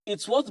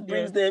It's what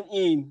brings them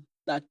in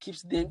that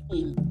keeps them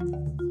in.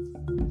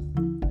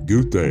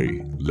 Good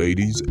day,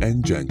 ladies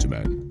and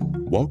gentlemen.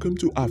 Welcome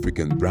to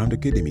African Brand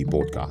Academy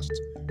Podcast,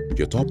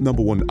 your top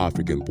number one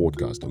African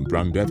podcast on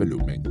brand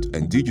development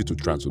and digital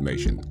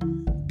transformation,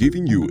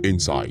 giving you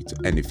insight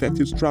and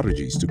effective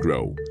strategies to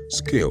grow,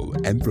 scale,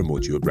 and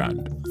promote your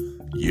brand.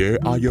 Here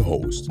are your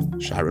hosts,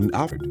 Sharon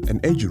Alfred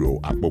and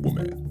Ejiro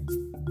Akpobome.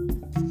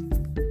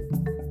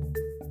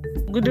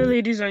 Good day,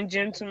 ladies and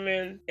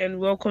gentlemen, and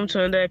welcome to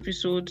another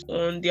episode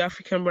on the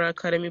African Brand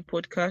Academy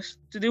podcast.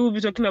 Today, we'll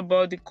be talking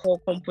about the core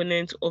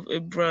components of a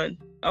brand.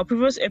 Our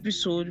previous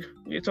episode,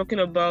 we were talking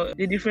about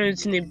the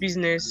difference between a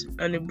business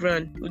and a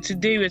brand. But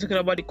today, we're talking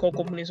about the core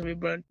components of a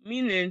brand.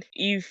 Meaning,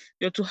 if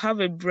you're to have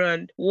a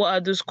brand, what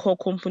are those core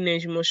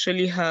components you must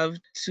surely have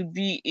to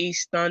be a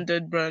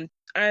standard brand?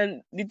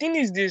 And the thing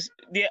is this,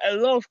 there are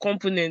a lot of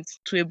components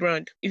to a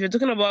brand. If you're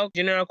talking about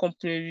general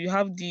components, you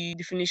have the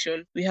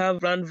definition, we have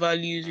brand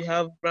values, we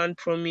have brand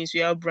promise, we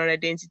have brand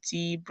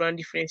identity, brand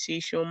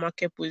differentiation,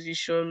 market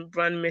position,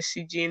 brand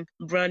messaging,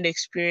 brand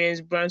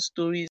experience, brand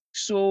stories.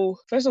 So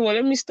first of all,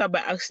 let me start by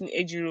asking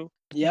Ejiro,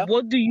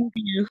 what do you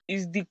feel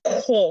is the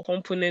core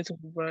component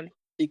of the brand?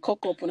 The core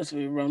component of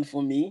a brand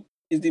for me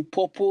is the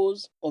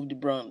purpose of the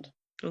brand.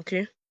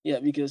 Okay. Yeah,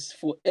 because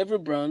for every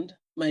brand,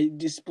 my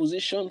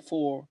disposition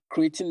for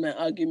creating my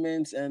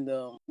arguments and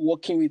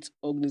working with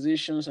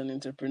organizations and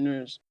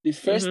entrepreneurs. The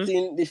first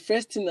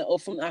thing I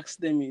often ask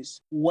them is,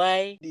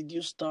 why did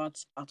you start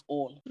at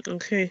all?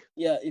 Okay.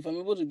 Yeah, if I'm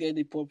able to get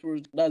the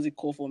purpose, that's the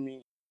core for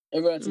me.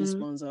 Everything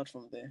spawns out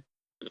from there.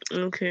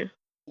 Okay.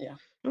 Yeah.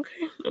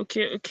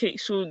 Okay.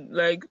 So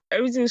like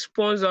everything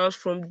spawns out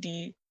from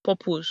the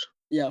purpose.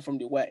 Yeah, from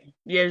the why.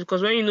 Yeah,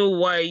 because when you know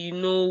why, you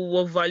know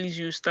what values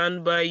you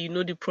stand by, you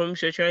know the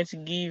promise you're trying to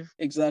give.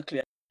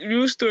 Exactly.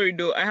 Real story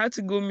though, I had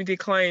to go meet a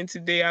client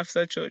today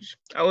after church.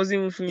 I wasn't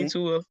even feeling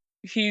too well.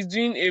 He's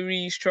doing a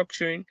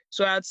restructuring.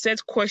 So I had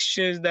set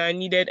questions that I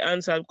needed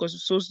answered because we're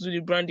supposed to do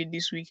the branding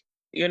this week.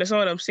 You understand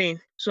what I'm saying?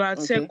 So I had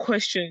set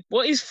questions.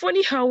 But it's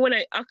funny how when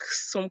I ask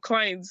some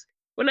clients,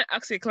 when I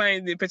ask a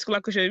client the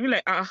particular question, they'll be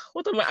like,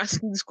 what am I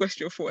asking this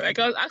question for? Like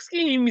I was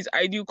asking him his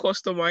ideal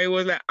customer. He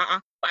was like,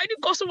 ideal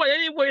customer,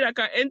 anybody that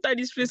can enter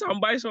this place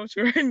and buy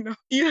something right now.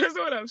 You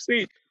understand what I'm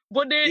saying?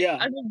 But then,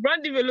 as a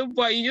brand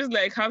developer, you just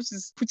like have to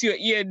put your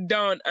ear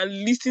down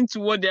and listen to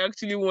what they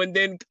actually want,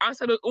 then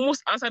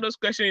almost answer those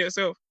questions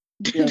yourself.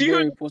 Yeah,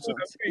 very important.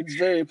 It's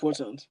very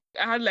important.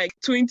 I had like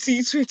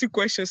 20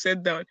 questions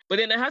set down, but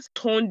then I had to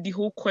turn the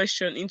whole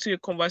question into a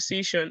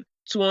conversation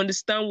to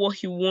understand what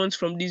he wants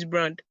from this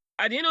brand.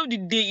 At the end of the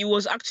day, it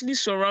was actually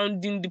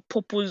surrounding the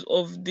purpose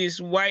of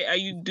this. Why are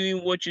you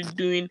doing what you're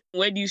doing?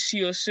 Where do you see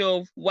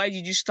yourself? Why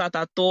did you start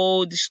at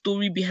all? The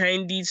story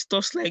behind it,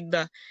 stuff like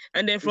that.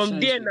 And then from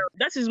there now,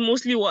 that is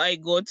mostly what I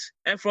got.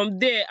 And from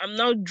there, I'm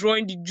now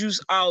drawing the juice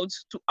out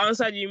to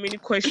answer the remaining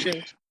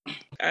questions.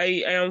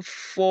 I am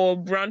for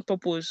brand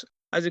purpose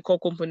as a core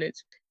component.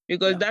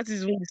 Because that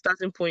is the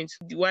starting point.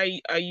 Why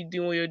are you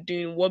doing what you're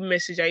doing? What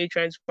message are you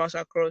trying to pass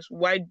across?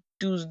 Why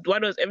does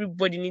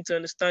everybody need to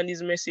understand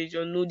this message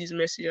or know these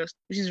messages?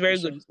 Which is very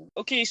good.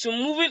 Okay, so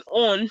moving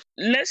on,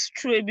 let's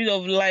throw a bit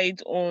of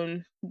light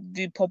on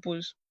the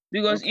purpose.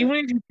 Because even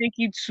if you take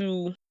it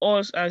to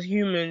us as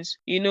humans,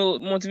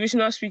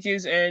 motivational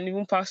speakers and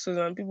even pastors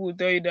and people will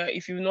tell you that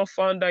if you've not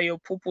found out your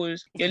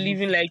purpose, you're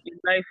living like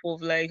a life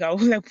of like, how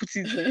would I put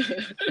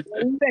it?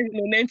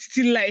 An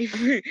entity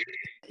life.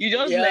 You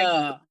just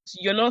like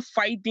you're not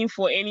fighting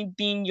for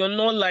anything. You're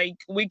not like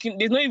waking.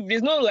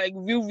 There's no like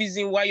real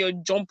reason why you're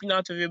jumping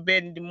out of your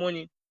bed in the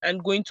morning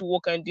and going to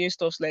work and doing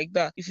stuff like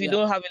that if you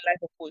don't have a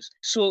life purpose.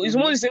 So it's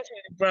almost the same thing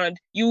with the brand.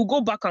 You will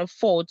go back and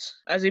forth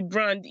as a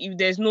brand if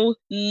there's no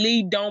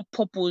laid down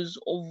purpose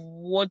of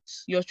what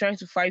you're trying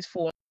to fight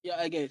for. Yeah,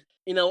 I get it.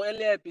 In our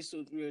earlier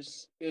episode, we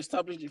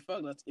established the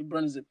fact that a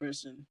brand is a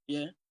person.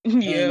 Yeah.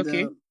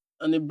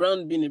 And a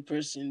brand being a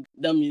person,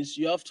 that means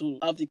you have to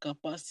have the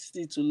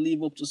capacity to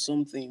live up to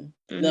something.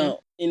 Now,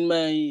 in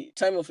my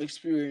time of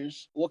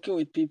experience working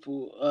with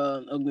people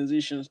and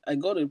organizations, I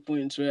got a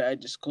point where I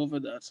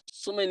discovered that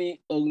so many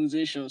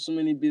organizations, so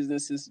many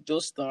businesses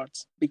just start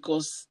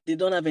because they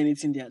don't have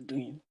anything they are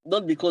doing,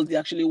 not because they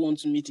actually want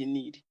to meet a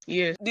need.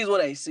 Yes. This is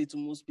what I say to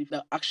most people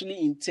that actually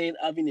intend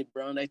having a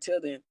brand. I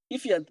tell them,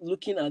 if you are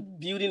looking at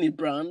building a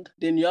brand,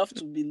 then you have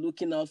to be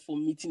looking out for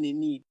meeting a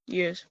need.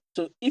 Yes.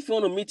 So if you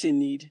want to meet a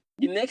need,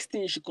 the next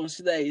thing you should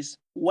consider is,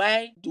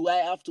 why do I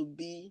have to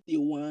be the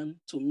one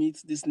to meet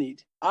this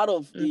need? Out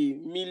of the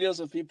millions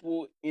of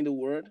people in the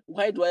world,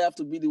 why do I have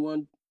to be the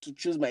one to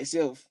choose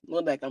myself?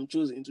 Not like I'm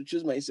choosing to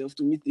choose myself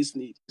to meet this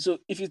need. So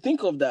if you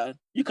think of that,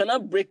 you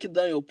cannot break it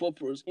down your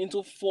purpose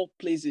into 4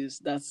 places.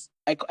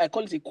 I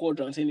call it a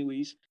quadrant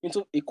anyways,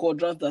 into a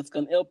quadrant that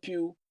can help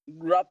you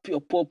wrap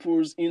your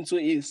purpose into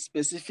a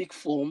specific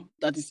form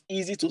that is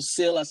easy to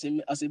sell as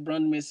a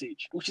brand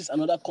message, which is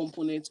another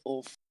component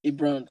of a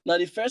brand. Now,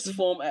 the first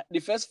form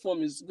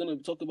is going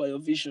to talk about your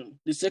vision.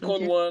 The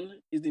second one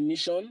is the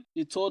mission.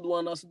 The third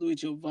one has to do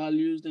with your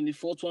values. Then the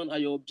fourth one are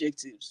your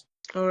objectives.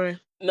 All right.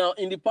 Now,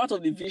 in the part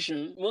of the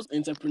vision, most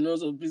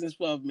entrepreneurs or business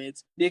people I've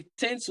met, they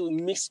tend to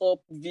mix up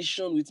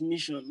vision with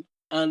mission.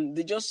 And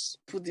they just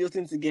put the whole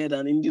thing together.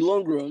 And in the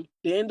long run,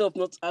 they end up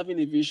not having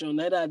a vision,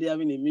 neither are they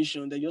having a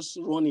mission. They're just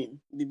running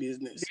the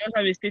business. They just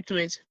have a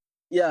statement.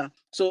 Yeah.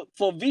 So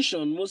for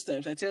vision, most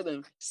times I tell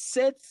them,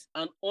 set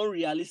an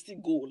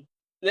unrealistic goal.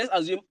 Let's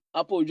assume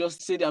Apple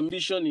just say their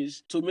mission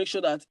is to make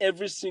sure that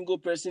every single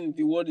person in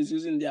the world is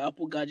using their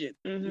Apple gadget.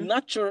 Mhm.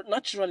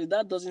 Naturally,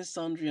 that doesn't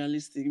sound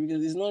realistic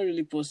because it's not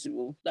really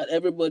possible that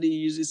everybody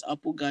uses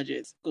Apple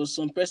gadgets because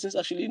some persons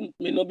actually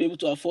may not be able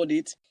to afford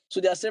it.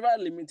 So there are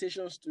several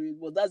limitations to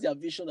it, but that's their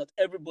vision that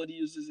everybody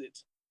uses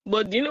it.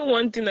 But you know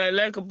one thing I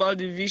like about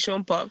the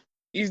vision part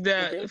is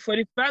that Okay. for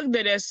the fact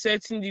that they're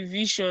setting the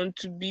vision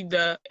to be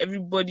that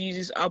everybody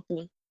uses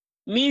Apple,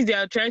 means they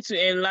are trying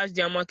to enlarge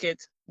their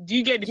market. Do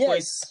you get the point?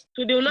 Yes.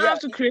 So they will not Yeah. have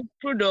to create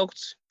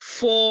products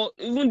for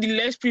even the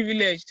less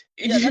privileged.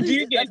 Yeah, that Do is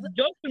you get that,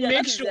 just to yeah, make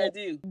that is the sure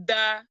ideal.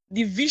 that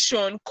the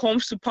vision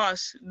comes to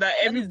pass, that That is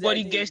the everybody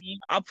ideal. gets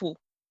Apple.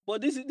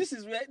 But this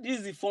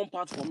is the fun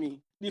part for me.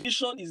 The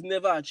vision is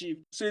never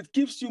achieved. So it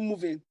keeps you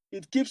moving.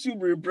 It keeps you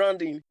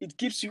rebranding. It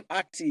keeps you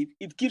active.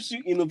 It keeps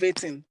you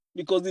innovating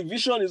because the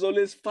vision is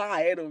always far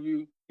ahead of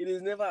you. It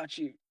is never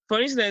achieved. For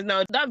instance,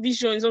 now that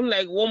vision is something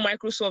like what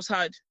Microsoft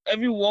had.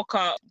 Every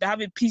worker that have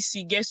a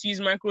PC gets to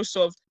use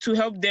Microsoft to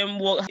help them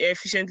work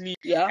efficiently.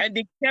 Yeah. And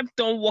they kept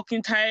on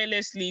working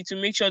tirelessly to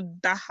make sure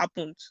that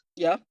happened.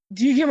 Yeah.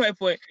 Do you get my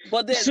point?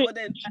 But then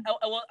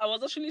I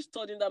was actually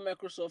studying that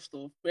Microsoft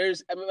stuff.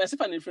 Whereas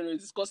myself and a friend were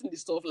discussing this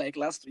stuff like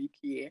last week.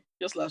 Yeah,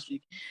 just last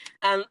week.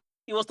 And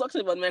he was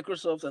talking about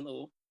Microsoft and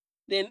all.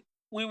 Then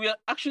we were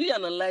actually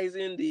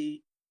analyzing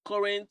the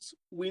current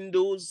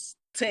Windows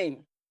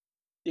 10.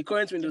 The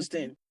current Windows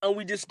 10. And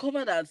we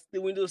discovered that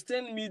the Windows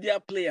 10 media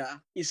player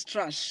is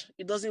trash.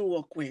 It doesn't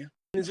work well.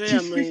 It's very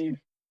annoying.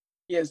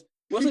 Yes.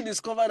 We also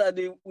discovered that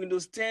the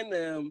Windows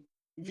 10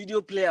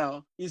 video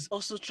player is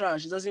also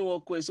trash. It doesn't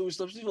work well. So we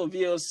substitute for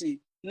VLC.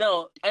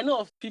 Now, I know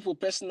of people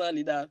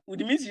personally that with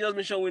the minute you just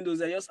mention Windows,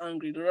 they're just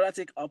angry. They'd rather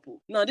take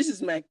Apple. Now, this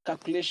is my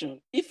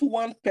calculation. If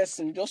one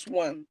person, just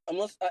one,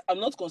 I'm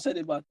not concerned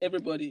about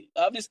everybody.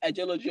 I have this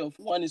ideology of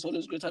one is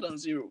always greater than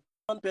zero.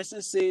 One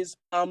person says,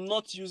 I'm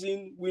not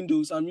using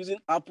Windows, I'm using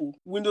Apple.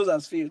 Windows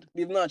has failed.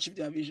 They've not achieved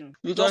their vision.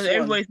 Because Just one.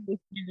 everybody's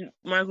using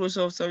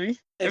Microsoft, sorry.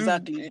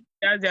 Exactly.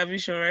 That's their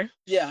vision, right?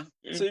 Yeah.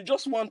 So if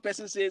just one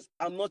person says,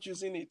 I'm not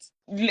using it.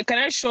 Can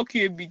I shock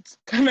you a bit?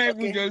 Can I Okay.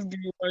 even just give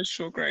you one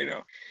shock right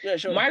now? Yeah,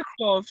 sure.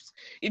 Microsoft,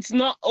 it's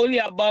not only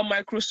about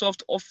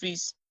Microsoft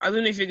Office. I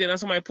don't know if you can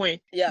answer my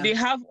point. Yeah. They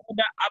have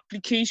other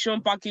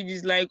application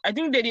packages, like I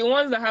think they're the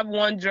ones that have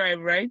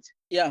OneDrive, right?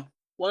 Yeah.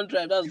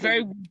 OneDrive, that's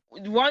Very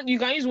good. good. You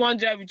can use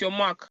OneDrive with your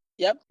Mac.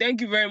 Yep.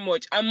 Thank you very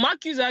much. And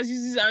Mac users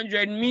uses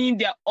Android, meaning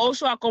they're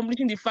also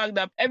accomplishing the fact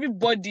that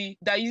everybody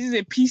that uses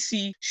a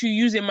PC should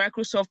use a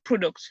Microsoft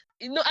product.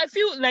 You know, I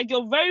feel like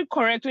you're very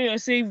correct when you're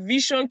saying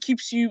vision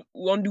keeps you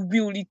on the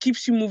wheel, it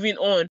keeps you moving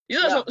on.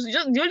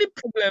 Just the only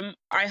problem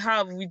I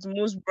have with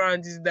most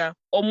brands is that,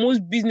 or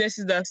most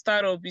businesses that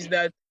start up, is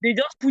that they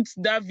just put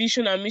that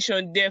vision and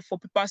mission there for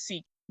paper's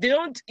sake.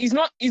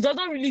 It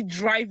doesn't really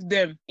drive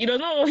them. You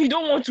don't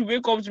want to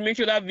wake up to make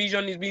sure that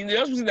vision is being, they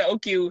just say that,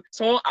 okay,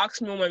 someone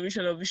asks me what my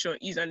mission or vision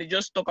is, and they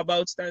just talk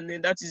about it, and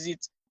then that is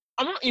it.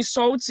 I'm not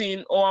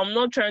insulting, or I'm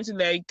not trying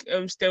to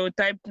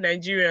stereotype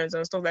Nigerians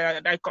and stuff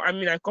like that.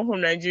 I come from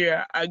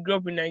Nigeria. I grew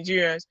up in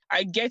Nigerians.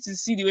 I get to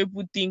see the way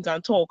people think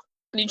and talk.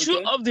 The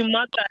truth of the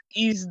matter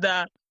is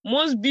that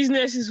most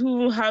businesses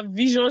who have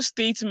vision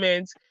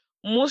statements,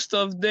 most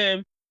of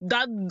them,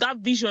 that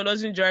vision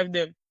doesn't drive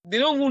them. They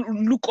don't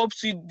even look up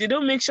to it. They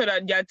don't make sure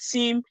that their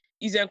team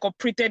is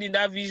incorporated in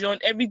that vision.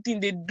 Everything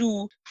they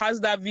do has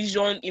that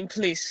vision in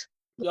place.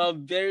 You are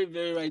very,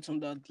 very right on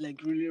that.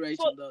 Like, really right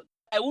on that.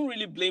 I won't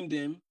really blame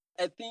them.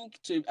 I think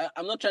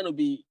I'm not trying to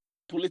be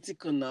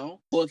political now,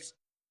 but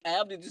I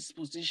have the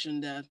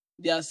disposition that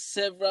there are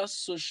several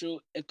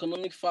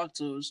socio-economic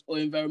factors or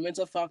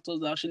environmental factors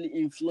that actually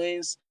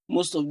influence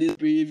most of these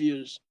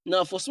behaviors.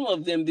 Now, for some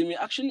of them, they may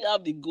actually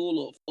have the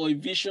goal of, or a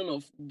vision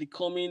of,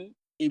 becoming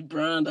a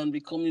brand and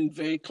becoming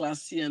very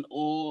classy and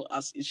all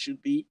as it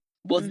should be.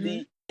 But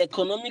the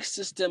economic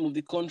system of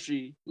the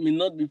country may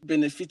not be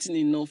benefiting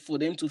enough for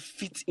them to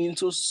fit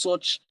into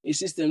such a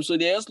system. So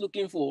they're just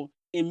looking for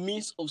a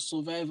means of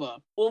survival.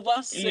 Over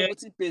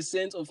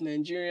 70% of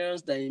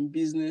Nigerians that are in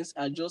business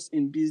are just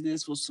in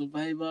business for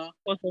survival.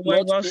 For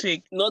survival's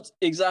sake. Not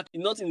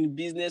in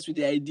business with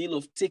the ideal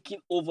of taking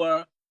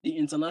over the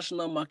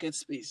international market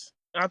space.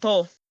 At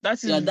all.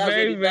 That is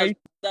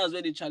that's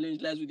where the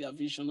challenge lies with their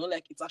vision. Not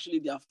like it's actually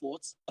their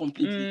fault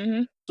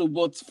completely. So,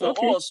 but for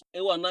us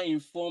who are now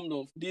informed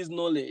of this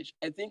knowledge,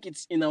 I think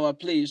it's in our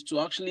place to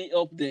actually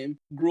help them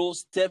grow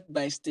step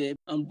by step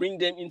and bring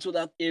them into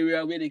that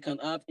area where they can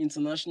have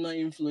international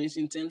influence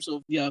in terms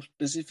of their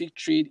specific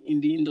trade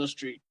in the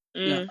industry.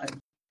 Yeah,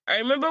 I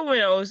remember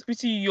when I was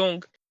pretty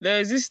young,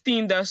 there's this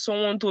thing that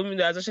someone told me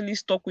that's actually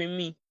stuck with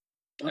me.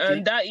 Okay.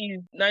 And that is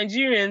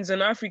Nigerians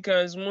and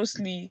Africans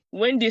mostly,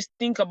 when they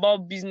think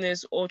about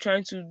business or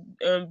trying to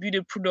build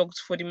a product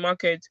for the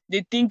market,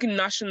 they think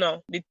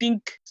national, they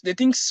think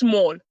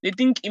small, they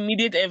think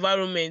immediate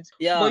environment.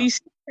 Yeah. But you see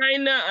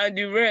China and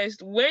the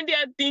rest, when they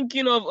are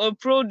thinking of a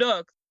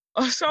product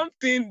or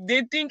something,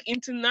 they think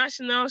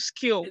international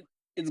scale.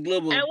 It's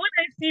global. And when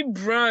I see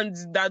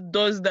brands that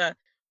does that,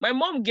 my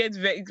mom gets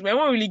vexed. My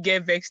mom really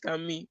get vexed at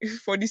me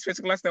for this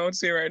particular thing I want to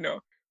say right now.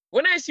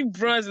 When I see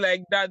brands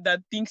like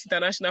that thinks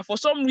international, for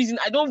some reason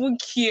I don't even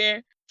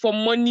care for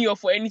money or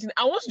for anything.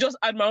 I want to just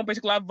add my own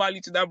particular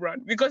value to that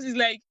brand, because it's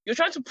like you're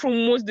trying to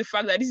promote the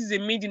fact that this is a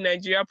made in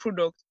Nigeria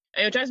product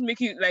and you're trying to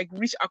make it like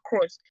reach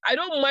across. I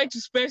don't mind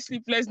to spend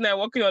sleepless night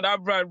working on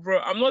that brand, bro.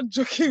 I'm not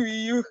joking with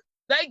you.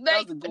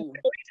 That's the goal.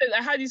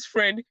 I had this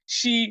friend,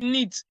 she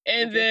knits,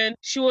 and Okay. then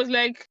she was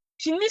like,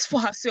 she knits for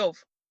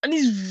herself, and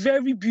it's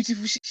very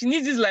beautiful. She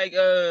needs this like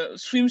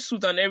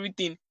swimsuit and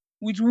everything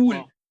with wool.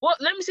 Wow. Well,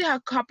 let me say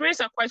her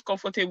parents are quite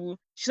comfortable.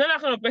 She's not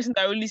that kind of person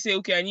that really say,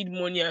 okay, I need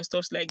money and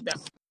stuff like that.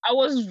 I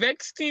was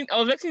vexing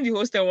the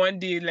hostel one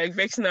day, like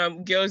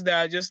vexing girls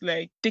that are just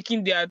like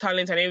taking their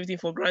talent and everything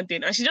for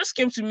granted. And she just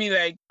came to me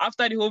like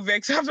after the whole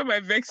after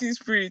my vexing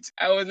spirit,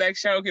 I was like,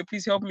 Sharon, okay,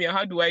 please help me.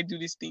 How do I do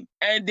this thing?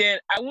 And then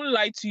I won't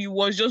lie to you, it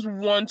was just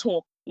one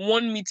talk,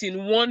 one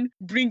meeting, one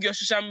bring your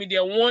social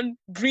media, one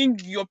bring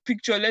your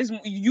picture,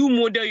 you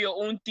model your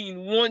own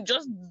thing, one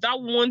just that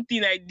one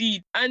thing I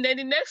did. And then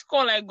the next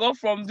call I got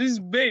from this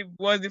babe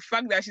was the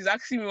fact that she's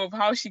asking me of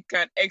how she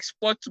can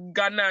export to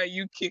Ghana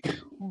and UK.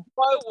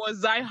 Boy,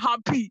 was I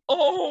happy.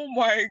 Oh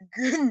my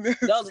goodness.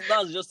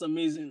 That's just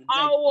amazing.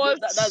 I Like, was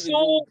that's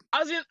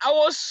I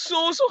was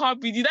so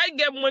happy. Did I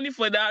get money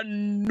for that?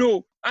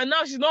 No. And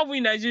now she's not even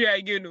in Nigeria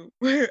again. No.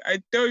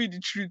 I tell you the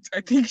truth. I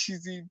think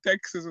she's in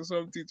Texas or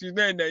something. She's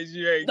not in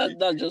Nigeria again.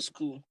 That's just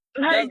cool.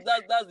 Like,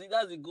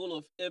 That's the goal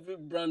of every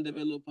brand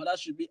developer. That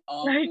should be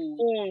our goal.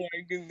 oh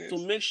my goodness.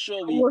 To make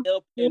sure I we was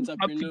help so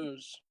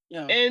entrepreneurs.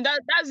 Yeah. And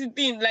that's the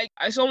thing. Like,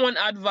 I saw one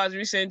advert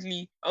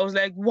recently. I was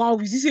like, wow,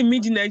 is this a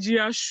made in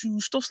Nigeria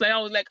shoe? Stuff like that.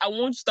 I was like, I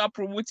want to start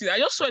promoting. I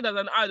just saw it as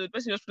an ad. The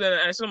person just put it,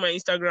 and I saw my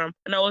Instagram,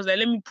 and I was like,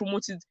 let me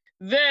promote it.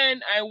 Then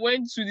I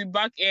went to the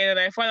back end and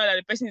I found out that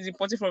the person is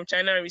importing from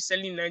China and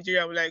reselling in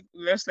Nigeria. I'm like,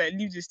 let's like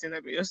leave this thing. I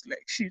mean, just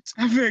like shift.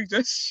 I mean,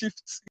 just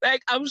shift.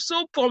 Like, I'm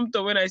so pumped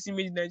up when I see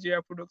made in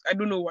Nigeria products. I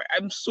don't know why.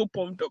 I'm so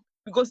pumped up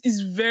because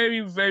it's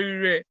very, very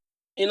rare.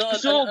 You know,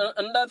 So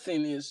another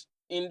thing is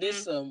in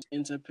this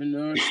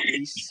entrepreneur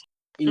space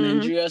in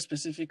Nigeria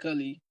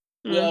specifically,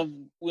 we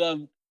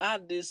have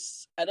had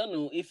this. I don't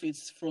know if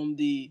it's from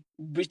the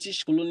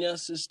British colonial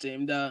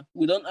system that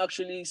we don't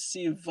actually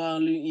see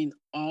value in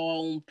our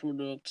own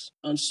products,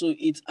 and so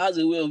it has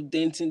a way of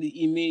denting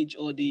the image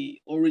or the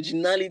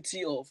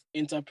originality of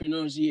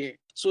entrepreneurs here.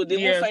 So they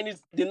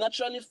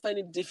naturally find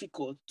it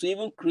difficult to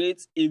even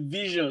create a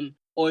vision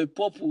or a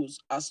purpose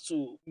as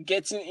to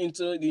getting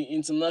into the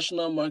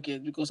international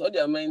market, because all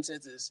their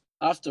mindset is,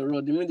 after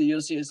all, the minute they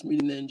just see it's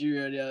made in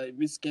Nigeria, they are a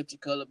bit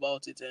skeptical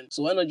about it. And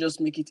so why not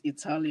just make it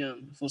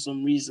Italian for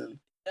some reason?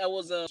 I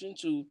was trying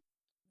to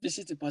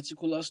visit a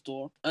particular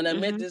store and I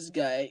met this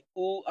guy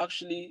who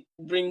actually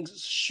brings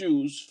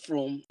shoes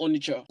from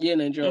Onitsha,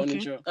 Nigeria,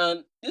 Onitsha.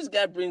 And this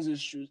guy brings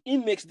his shoes. He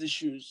makes the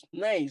shoes.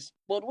 Nice.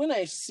 But when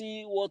I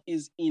see what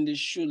is in the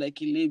shoe,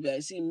 like a label, I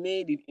see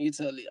made in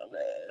Italy. I'm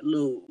like,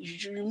 no,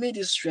 you made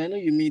this shoe. I know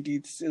you made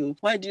it. So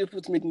why do you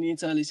put made in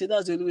Italy? Say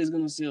that's the only way it's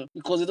going to sell.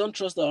 Because they don't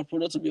trust our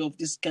product to be of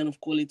this kind of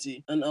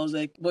quality. And I was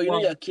like, but you know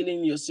you're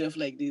killing yourself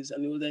like this.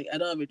 And he was like, I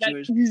don't have a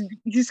choice.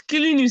 He's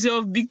killing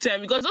himself big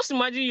time. Because just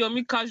imagine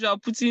Yomi Casual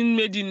putting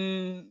made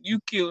in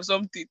UK or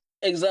something.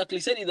 Exactly.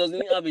 He said he doesn't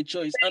have a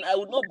choice. And I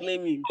would not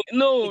blame him.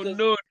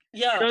 No.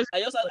 Yeah, I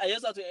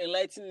just have to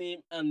enlighten him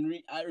and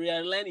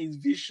realign his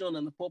vision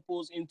and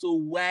purpose into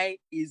why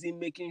is he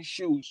making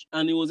shoes.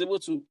 And he was able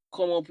to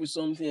come up with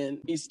something. And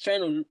he's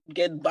trying to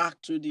get back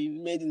to the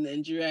made in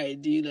Nigeria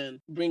ideal and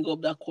bring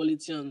up that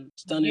quality and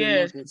standard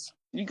markets.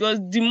 Because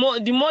the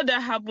more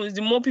that happens,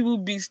 the more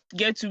people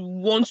get to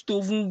want to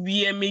even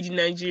wear made in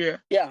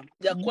Nigeria. Yeah,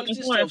 there are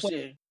quality stuff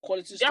here.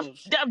 Quality stuff.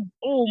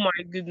 Oh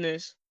my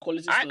goodness.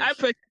 Quality I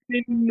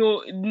personally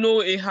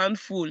know a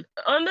handful.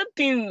 Another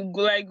thing,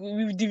 like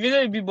we've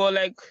developed a bit, but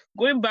like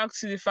going back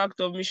to the fact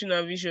of mission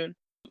and vision.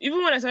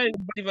 Even when I started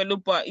as a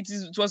developer, it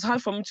was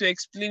hard for me to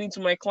explain it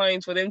to my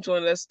clients for them to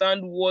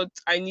understand what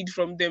I need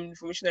from them,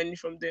 information I need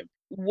from them,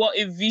 what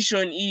a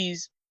vision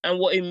is and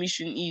what a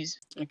mission is.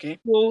 Okay.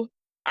 So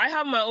I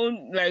have my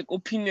own like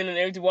opinion and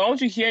everything, but I want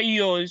to hear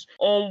yours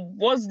on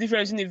what's the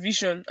difference in a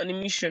vision and a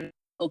mission.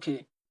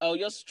 Okay. I'll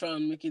just try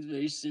and make it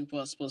very simple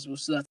as possible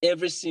so that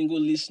every single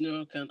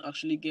listener can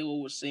actually get what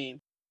we're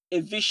saying. A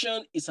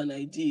vision is an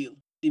ideal.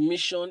 The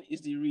mission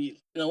is the real.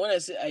 Now, when I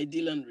say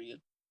ideal and real,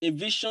 a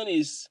vision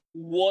is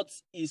what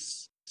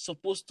is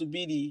supposed to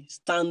be the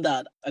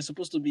standard. It's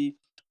supposed to be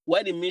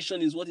why the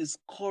mission is what is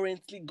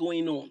currently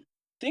going on.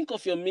 Think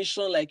of your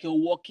mission like your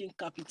working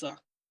capital.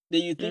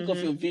 Then you think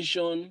of your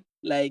vision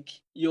like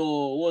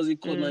your, what's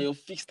it called now, your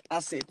fixed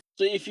asset.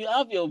 So if you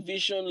have your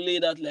vision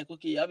laid out, like,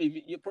 okay,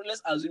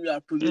 let's assume you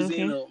are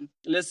producing,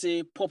 let's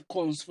say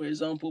popcorns, for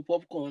example,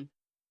 popcorn,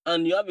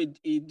 and you have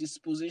a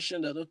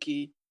disposition that,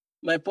 okay,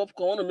 my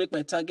popcorn, I want to make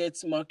my target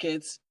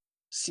market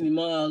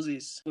cinema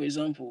houses, for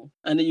example,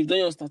 and then you've done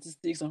your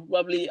statistics and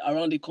probably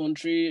around the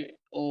country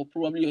or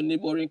probably your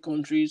neighboring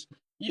countries,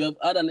 you have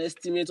had an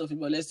estimate of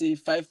about, let's say,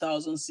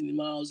 5,000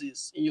 cinema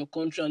houses in your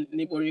country and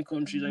neighboring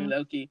countries, and you're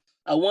like, okay,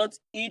 I want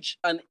each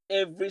and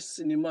every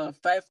cinema,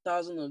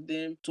 5,000 of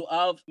them, to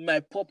have my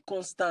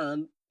popcorn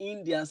stand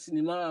in their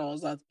cinema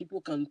house that people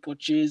can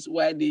purchase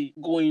while they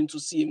go in to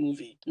see a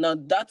movie. Now,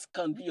 that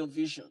can be your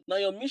vision. Now,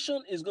 your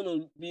mission is going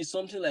to be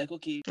something like,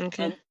 okay,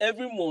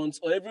 every month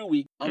or every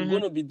week, I'm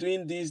going to be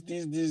doing this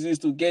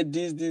to get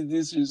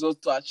this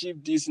result, to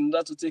achieve this, in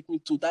order to take me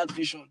to that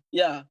vision.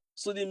 Yeah.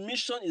 So the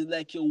mission is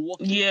like your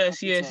working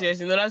Yes.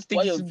 In order to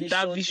take you to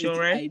that vision,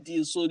 right?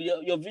 Ideal. So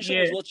your vision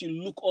is what you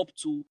look up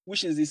to,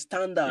 which is the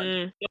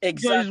standard.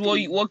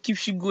 Exactly. Is what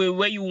keeps you going,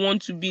 where you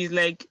want to be,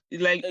 like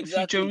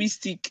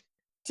futuristic.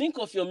 Think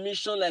of your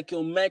mission like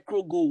your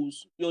micro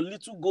goals, your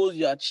little goals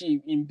you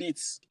achieve in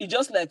bits. It's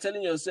just like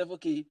telling yourself,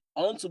 okay,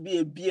 I want to be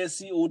a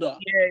BSc holder.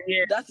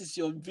 Yeah. That is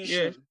your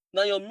vision.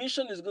 Now your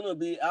mission is going to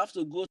be, I have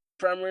to go to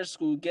primary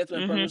school, get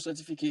my primary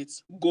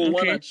certificates, go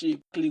one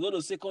achieve, go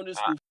to secondary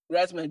school,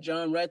 write my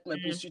JAM, write my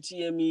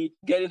post-UTME,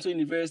 get into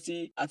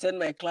university, attend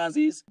my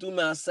classes, do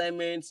my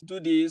assignments, do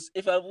this.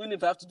 Even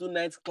if I have to do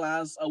night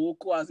class,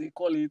 awoko as they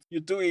call it, you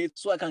do it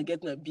so I can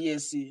get my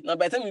BSc. Now,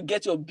 by the time you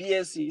get your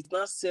BSc, it's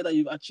not said that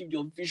you've achieved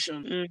your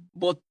vision,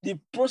 but the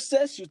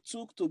process you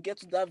took to get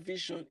to that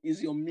vision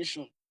is your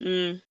mission.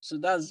 So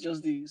that's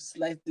just the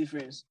slight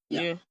difference.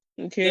 Yeah.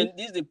 Okay. And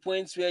this is the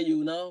point where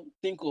you now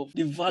think of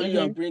the value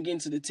you're bringing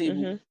to the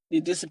table, the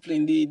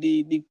discipline,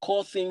 the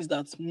core things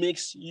that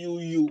makes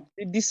you.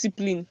 The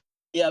discipline.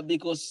 Yeah,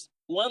 because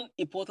one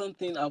important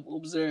thing I've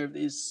observed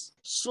is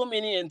so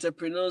many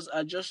entrepreneurs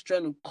are just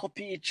trying to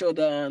copy each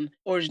other and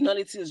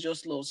originality is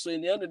just lost. So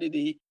in the end of the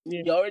day,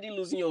 you're already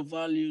losing your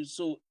value.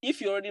 So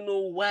if you already know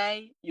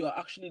why you're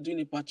actually doing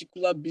a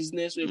particular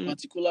business or a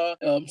particular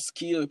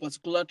skill or a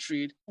particular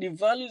trade, the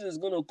values is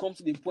going to come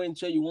to the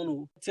point where you want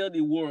to tell the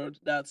world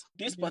that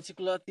this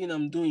particular thing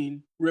I'm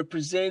doing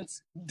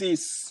represents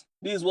this.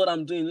 This is what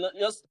I'm doing.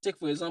 Just take,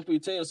 for example, you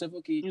tell yourself,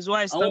 okay,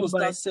 I want to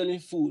start selling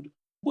food.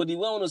 But the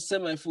way I want to sell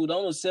my food, I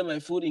want to sell my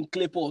food in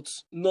clay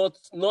pots, not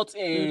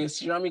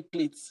ceramic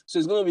plates. So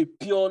it's going to be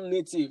pure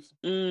native,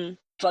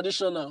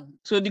 traditional.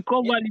 So the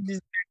core value is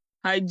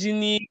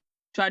hygienic,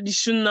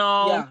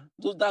 traditional. Yeah,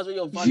 that's where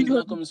your value is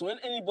not coming. So when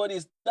anybody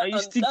is...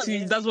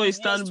 That's what you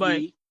stand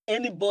by.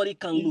 Anybody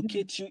can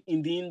locate you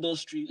in the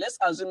industry. Let's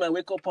assume I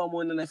wake up one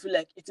morning and I feel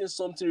like eating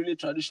something really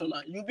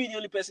traditional. You'll be the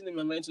only person in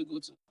my mind to go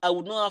to. I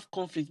would not have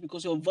conflict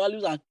because your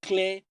values are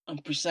clear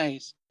and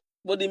precise.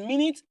 But the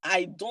minute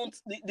I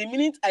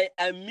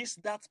miss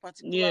that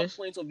particular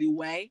point of the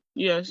why,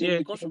 it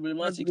becomes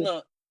problematic.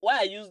 Now,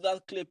 why I use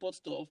that clay pot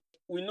stuff,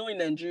 we know in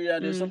Nigeria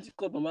there's something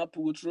called mama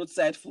put,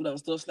 roadside food and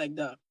stuff like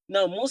that.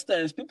 Now, most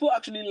times people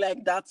actually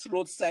like that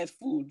roadside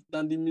food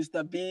than the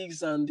Mr.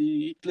 Biggs and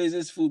the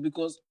places food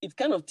because it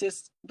kind of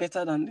tastes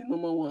better than the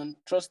normal one.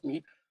 Trust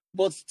me.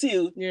 But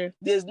still,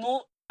 there's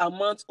no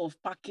amount of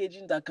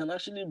packaging that can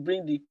actually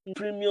bring the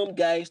premium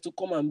guys to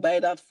come and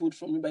buy that food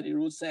from me by the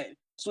roadside.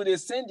 So they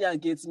send their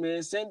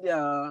gatesmen, send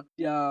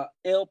their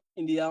help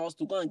in the house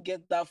to go and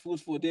get that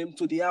food for them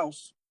to the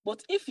house.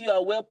 But if you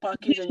are well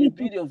packaged and you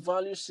build your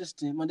value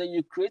system and then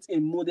you create a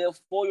model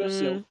for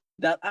yourself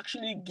that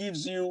actually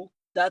gives you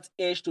that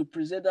edge to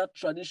present that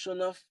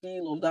traditional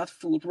feel of that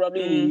food,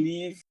 probably in a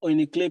leaf or in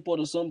a clay pot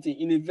or something,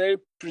 in a very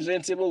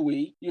presentable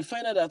way, you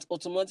find out that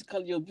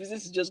automatically your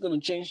business is just going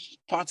to change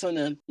pattern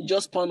and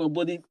just pan on.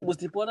 But the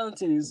most important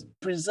thing is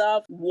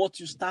preserve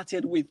what you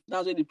started with.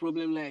 That's where the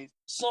problem lies.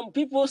 Some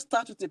people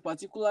start with a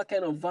particular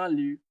kind of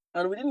value,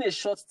 and within a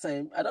short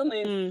time, I don't know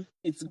if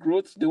it's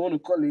growth they want to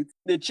call it,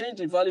 they change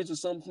the value to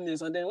something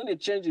else. And then when they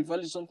change the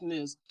value to something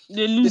else,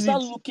 they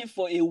start looking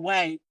for a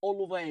why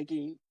all over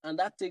again. And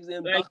that takes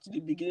them back to the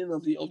beginning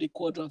of the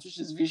quadrant, which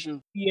is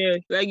vision. Yeah,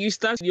 like you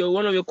start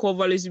one of your core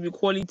values to be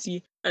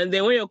quality. And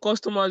then when your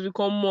customers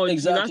become more, you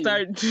now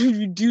start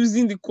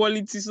reducing the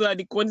quality so that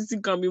the quantity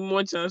can be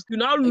much. And you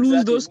now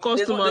lose those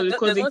customers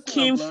because they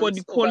came for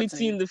the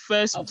quality in the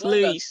first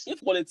place.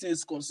 If quality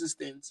is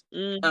consistent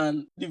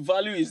and the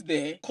value is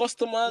there,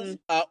 customers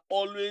are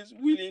always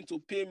willing to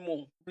pay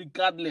more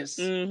regardless.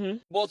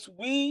 But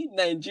we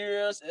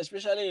Nigerians,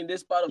 especially in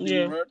this part of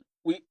the world,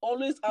 we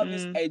always have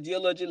this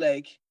ideology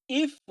like,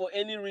 if for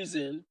any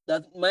reason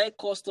that my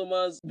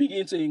customers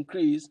begin to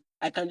increase,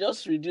 I can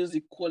just reduce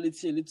the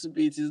quality a little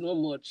bit. It's not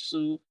much.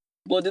 So,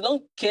 but they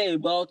don't care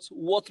about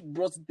what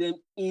brought them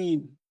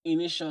in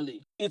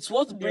initially. It's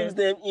what brings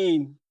them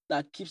in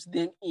that keeps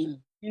them in.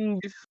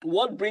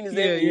 What brings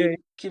them in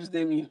keeps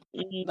them in.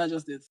 That's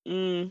just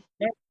it.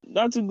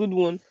 That's a good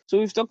one. So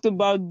we've talked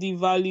about the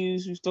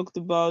values, we've talked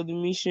about the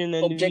mission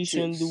and the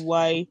vision, the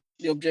why,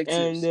 the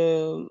objectives.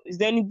 And is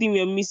there anything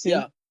we're missing?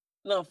 Yeah.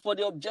 Now, for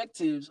the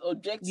objective The is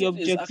objective,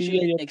 yeah,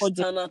 actually your quadrant.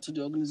 external to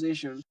the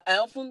organization. I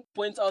often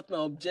point out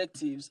my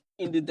objectives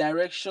in the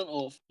direction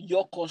of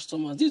your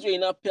customers. This way, you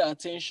now pay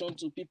attention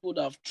to people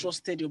that have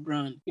trusted your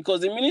brand.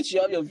 Because the minute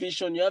you have your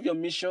vision, you have your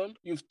mission,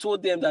 you've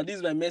told them that this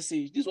is my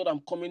message, this is what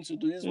I'm coming to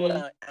do, this is what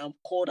I am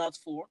called out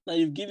for. Now,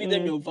 you've given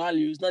them your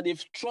values. Now,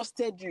 they've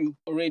trusted you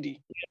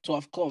already to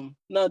have come.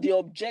 Now, the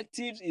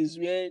objectives is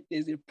where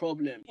there's a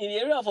problem. In the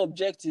area of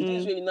objectives, this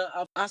is where you now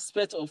have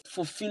aspect of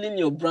fulfilling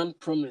your brand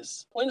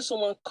promise. When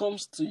someone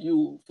comes to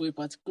you for a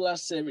particular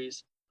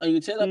service, and you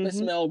tell that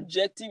person, my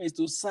objective is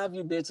to serve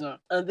you better,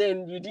 and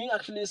then you didn't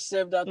actually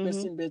serve that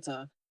person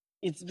better,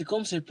 it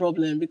becomes a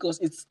problem because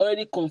it's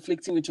already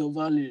conflicting with your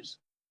values.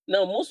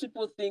 Now, most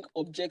people think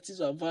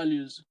objectives are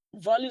values.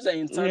 Values are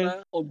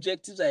internal,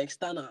 objectives are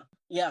external.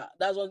 Yeah,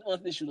 that's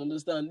what they should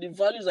understand. The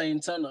values are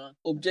internal,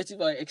 objectives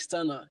are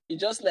external.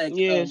 It's just like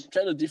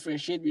trying to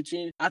differentiate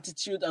between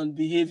attitude and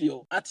behavior.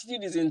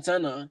 Attitude is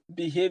internal,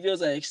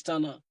 behaviors are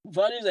external.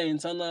 Values are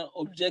internal,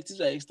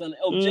 objectives are external.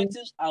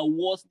 Objectives are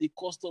what the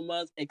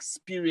customers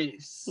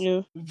experience.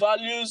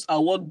 Values are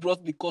what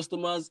brought the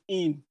customers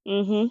in.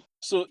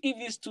 So if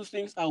these two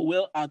things are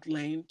well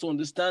outlined to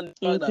understand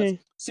the fact that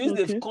since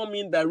they've come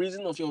in by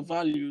reason of your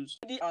values,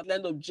 the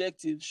outlined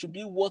objectives should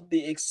be what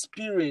they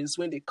experience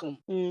when they come.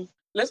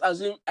 Let's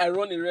assume I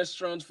run a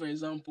restaurant, for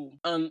example,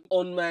 and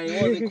on my,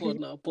 what's it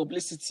called now,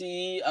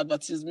 publicity,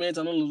 advertisement,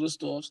 and all of those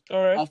stuff,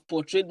 I've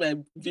portrayed my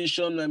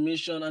vision, my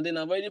mission, and then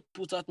I've already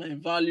put out my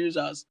values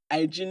as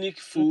hygienic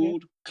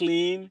food,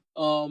 clean,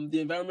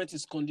 the environment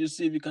is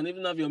conducive, you can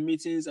even have your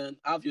meetings and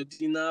have your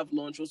dinner, have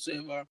lunch,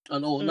 whatsoever,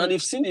 and all. Now,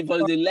 they've seen the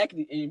values, they like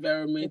the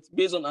environment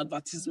based on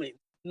advertisement.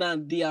 Now,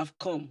 they have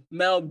come.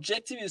 My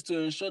objective is to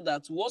ensure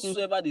that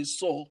whatsoever they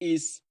saw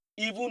is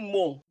even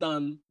more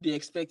than they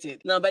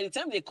expected. Now, by the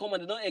time they come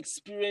and they don't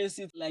experience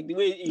it like the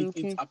way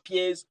it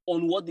appears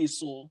on what they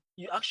saw,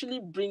 you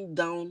actually bring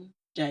down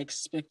their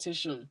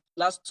expectation.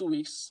 Last 2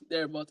 weeks,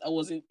 thereabout, I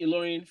was in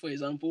Ilorin, for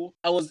example.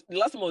 The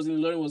last time I was in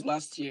Ilorin was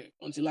last year,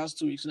 until last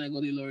 2 weeks when I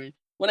got Ilorin.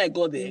 When I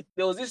got there,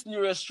 there was this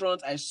new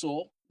restaurant I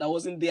saw that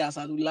wasn't there as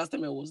the last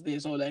time I was there.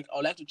 So I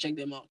would like to check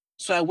them out.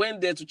 So I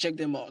went there to check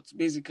them out,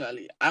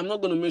 basically. I'm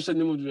not going to mention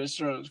the name of the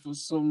restaurant for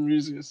some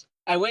reasons.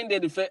 I went there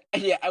the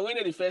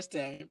first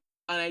time,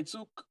 and I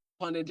took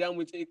pounded jam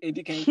with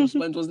Eddie Kankos,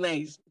 but it was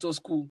nice. It was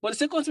cool. But the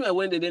second time I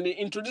went there, then they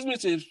introduced me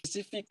to a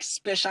specific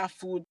special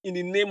food in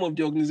the name of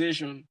the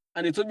organization.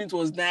 And they told me it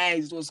was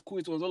nice, it was cool,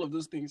 it was all of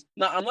those things.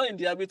 Now, I'm not in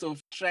the habit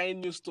of trying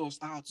new stuff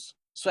out.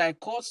 So I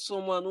called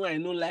someone who I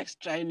know likes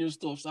trying new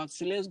stuff out.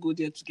 So let's go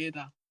there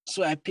together.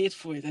 So I paid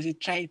for it. I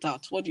said, try it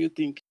out. What do you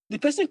think? The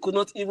person could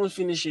not even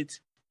finish it.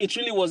 It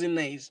really wasn't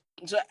nice.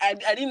 So I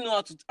didn't know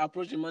how to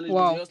approach the manager.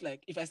 Wow. Just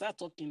like, if I start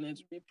talking, it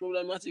would be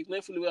problematic.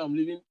 Not fully where I'm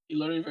living in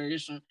Ilorin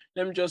variation.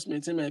 Let me just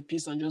maintain my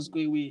peace and just go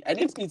away. I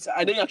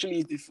didn't actually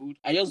eat the food.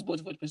 I just bought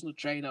it for the person to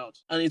try it out.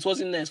 And it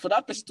wasn't nice. For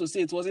that person to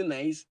say it wasn't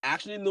nice, I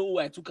actually know who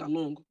I took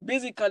along.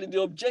 Basically,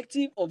 the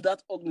objective of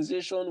that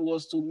organization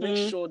was to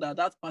make sure that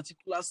that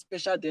particular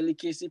special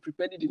delicacy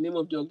prepared in the name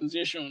of the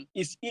organization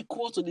is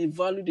equal to the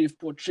value they've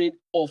portrayed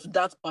of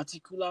that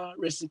particular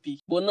recipe.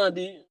 But now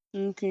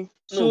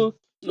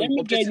let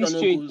me get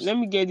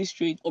this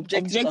straight.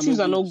 Objectives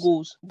are not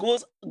goals.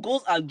 Goals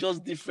are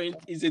just different.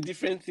 It's a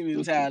different thing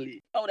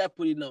entirely. How would I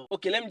put it now?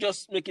 Okay, let me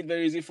just make it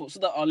very easy so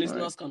that our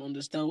listeners can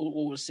understand what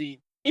we're saying.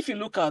 If you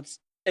look at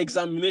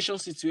examination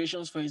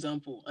situations, for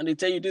example, and they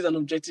tell you this is an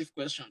objective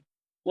question,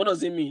 what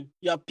does it mean?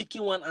 You are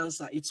picking one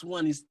answer. It's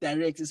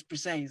direct, it's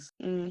precise.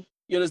 You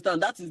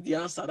understand? That is the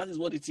answer. That is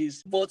what it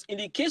is. But in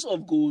the case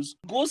of goals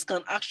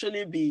can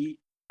actually be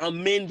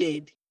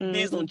amended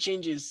based on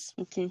changes.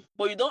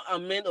 But you don't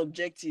amend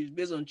objectives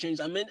based on change.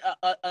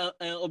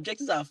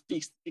 Objectives are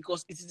fixed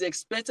because it is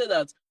expected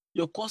that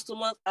your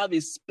customers have a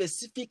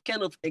specific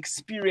kind of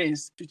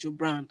experience with your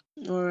brand.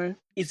 All right.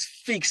 It's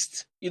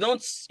fixed. You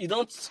don't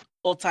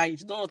alter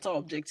it. You don't alter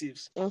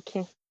objectives.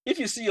 Okay. If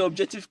you see your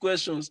objective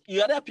questions,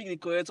 you either pick the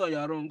correct or you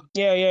are wrong.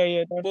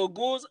 Yeah. But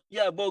goals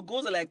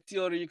are like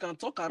theory. You can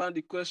talk around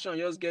the question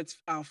and just get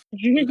half.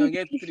 You can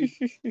get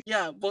 3.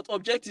 Yeah, but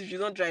objectives, you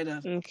don't try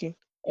that. Okay.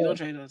 You don't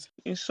try that.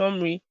 In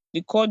summary,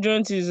 the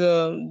quadrant is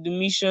the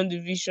mission, the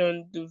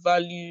vision, the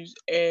values,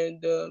 and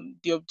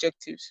the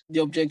objectives. The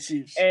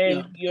objectives.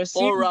 And you're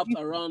saying all wrapped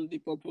around the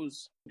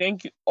purpose.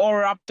 Thank you. All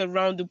wrapped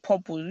around the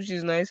purpose, which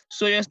is nice.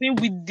 So you're saying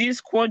with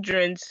this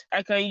quadrant,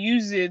 I can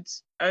use it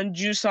and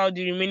juice out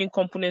the remaining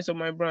components of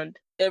my brand.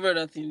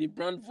 Everything, the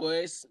brand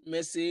voice,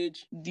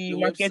 message, the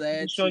market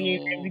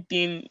positioning,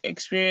 everything,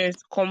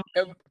 experience,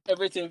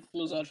 everything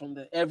flows out from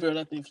there. Every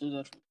other thing flows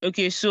out from there.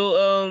 Okay,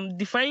 so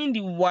defining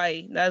the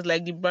why, that's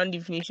like the brand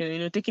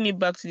definition, taking it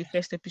back to the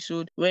first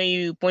episode when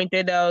you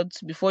pointed out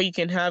before you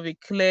can have a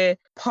clear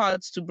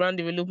path to brand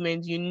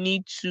development, you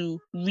need to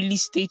really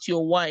state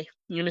your why.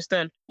 You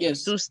understand?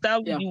 Yes. So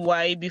start with the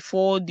why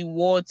before the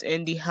what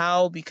and the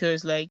how,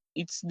 because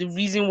it's the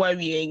reason why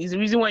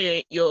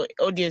your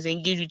audience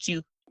engage with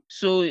you.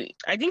 So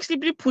I think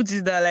simply put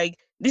is that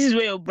This is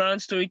where your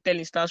brand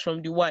storytelling starts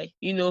from. The why.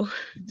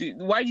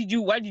 Why did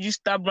you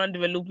start brand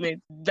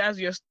development? That's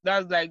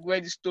like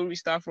where the story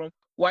starts from.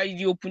 Why did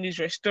you open this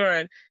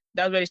restaurant?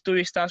 That's where the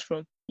story starts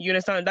from. You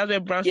understand? That's where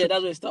brand. Yeah,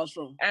 that's where it starts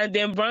from. And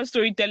then brand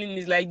storytelling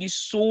is like the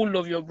soul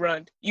of your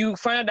brand. You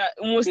find that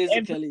almost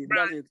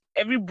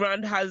every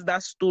brand has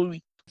that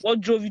story.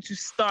 What drove you to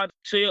start?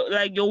 So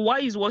your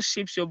why is what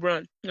shapes your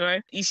brand,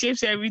 right? It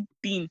shapes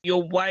everything.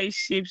 Your why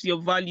shapes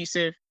your value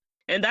self.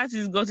 And that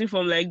is gotten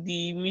from like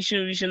the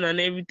mission, vision, and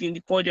everything,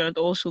 the quadrant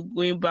also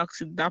going back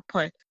to that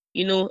part.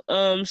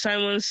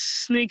 Simon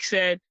Sinek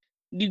said,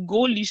 the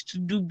goal is to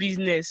do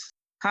business,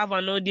 have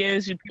an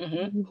audience with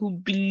people who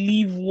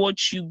believe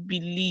what you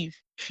believe.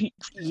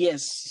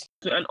 Yes.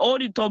 And all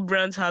the top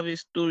brands have a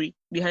story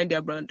behind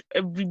their brand.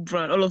 Every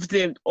brand, all of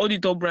them, all the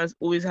top brands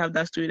always have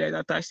that story that is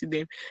attached to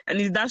them.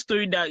 And it's that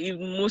story that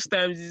most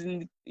times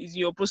is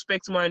your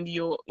prospect mind,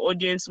 your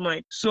audience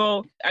mind.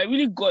 So I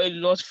really got a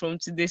lot from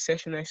today's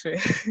session, I swear.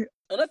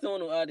 Another thing I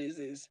want to add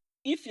is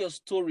if your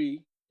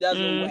story, that's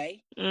your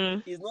why,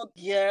 is not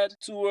geared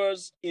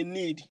towards a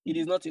need, it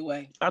is not a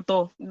why. At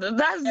all.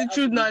 That's the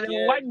truth now.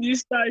 Why do you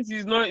start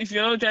if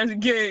you're not trying to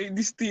get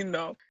this thing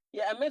now?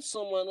 Yeah, I met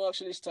someone who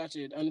actually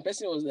started, and the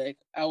person was like,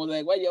 I was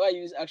like, why are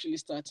you actually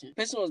starting? The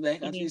person was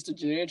like, at least to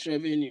generate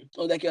revenue.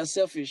 I was like, you're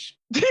selfish.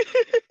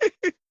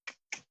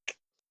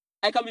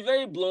 I can be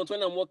very blunt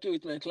when I'm working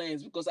with my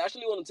clients because I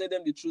actually want to tell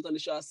them the truth and they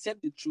should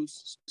accept the truth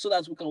so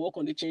that we can work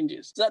on the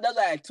changes. So that's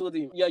why I told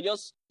him, you're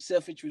just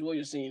selfish with what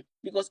you're saying.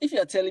 Because if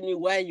you're telling me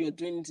why you're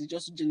doing it is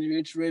just to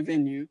generate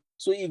revenue,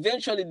 so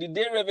eventually the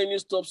day revenue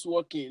stops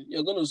working,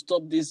 you're going to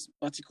stop this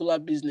particular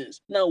business.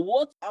 Now,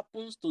 what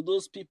happens to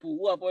those people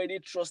who have already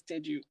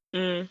trusted you?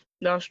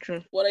 That's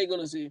true. What are you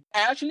going to say?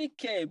 I actually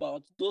care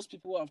about those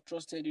people who have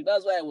trusted you.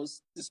 That's why I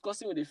was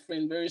discussing with a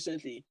friend very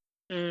recently.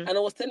 And I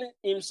was telling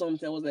him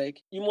something. I was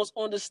like, you must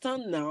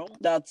understand now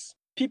that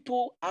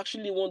people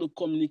actually want to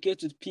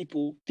communicate with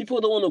people. People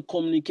don't want to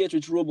communicate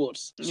with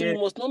robots. So you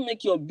must not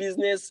make your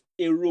business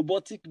a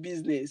robotic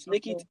business.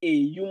 Make it a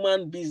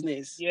human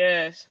business.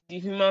 Yes, the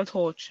human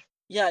touch.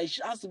 Yeah, it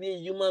has to be a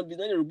human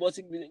business, not a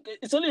robotic business.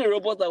 It's only a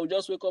robot that will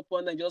just wake up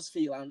one and just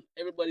fail, and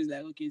everybody's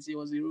like, okay, so it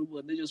was a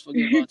robot. They just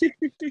forget about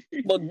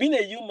it. But being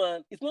a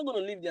human, it's not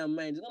going to leave their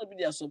mind. It's going to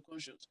be their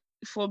subconscious.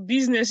 For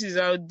businesses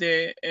out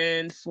there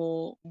and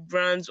for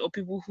brands or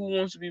people who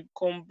want to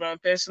become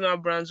personal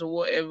brands or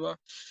whatever,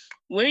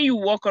 when you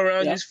walk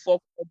around these 4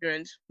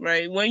 quadrants,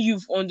 right, when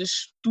you've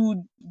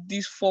understood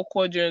these 4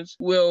 quadrants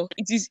well,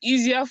 it is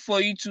easier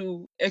for you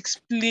to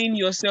explain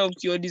yourself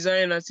to your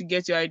designer to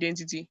get your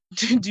identity.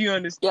 Do you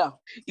understand?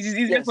 Yeah. It is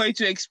easier for you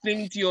to explain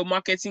it to your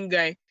marketing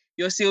guy,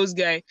 your sales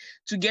guy,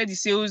 to get the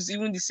sales,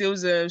 even the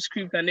sales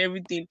script and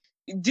everything.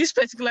 This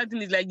particular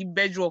thing is like the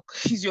bedrock,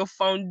 is your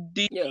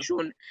foundation.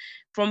 Yeah.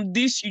 From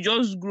this, you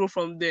just grow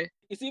from there.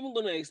 It's even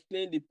going to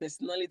explain the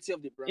personality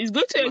of the brand. It's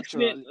going to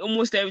explain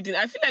almost everything.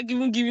 I feel like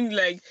even giving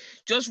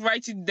just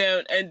write it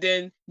down and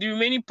then the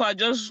remaining part,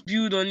 just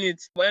build on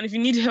it. But if you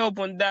need help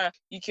on that,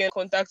 you can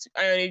contact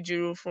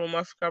Ionejiro from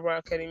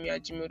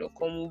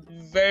africabrandacademy@gmail.com. We'll be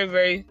very,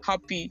 very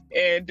happy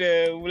and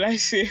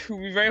we'll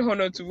be very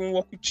honored to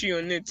work with you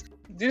on it.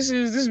 This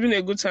has been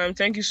a good time.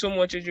 Thank you so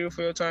much, Ejiro,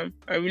 for your time.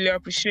 I really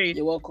appreciate it.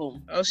 You're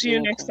welcome. I'll see you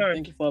next time.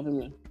 Thank you for having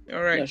me.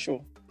 All right. Yeah,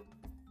 sure.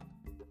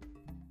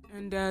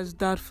 And that's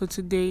that for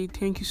today.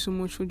 Thank you so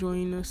much for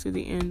joining us at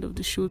the end of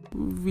the show.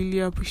 We really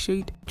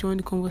appreciate. Join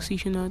the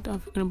conversation at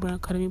African Brand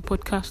Academy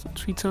Podcast on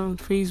Twitter, on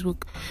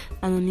Facebook,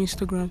 and on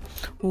Instagram.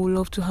 We would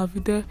love to have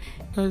you there.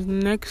 Because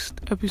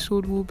next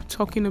episode, we'll be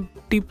talking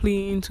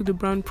deeply into the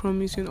brand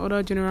promise and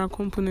other general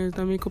components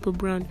that make up a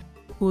brand.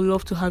 We'd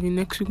love to have you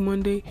next week,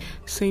 Monday,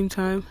 same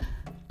time.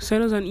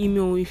 Send us an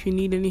email if you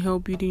need any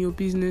help building your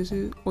business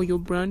or your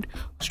brand,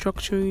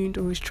 structuring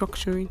or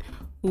restructuring.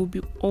 We'll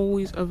be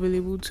always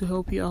available to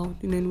help you out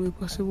in any way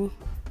possible.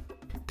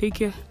 Take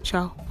care.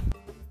 Ciao.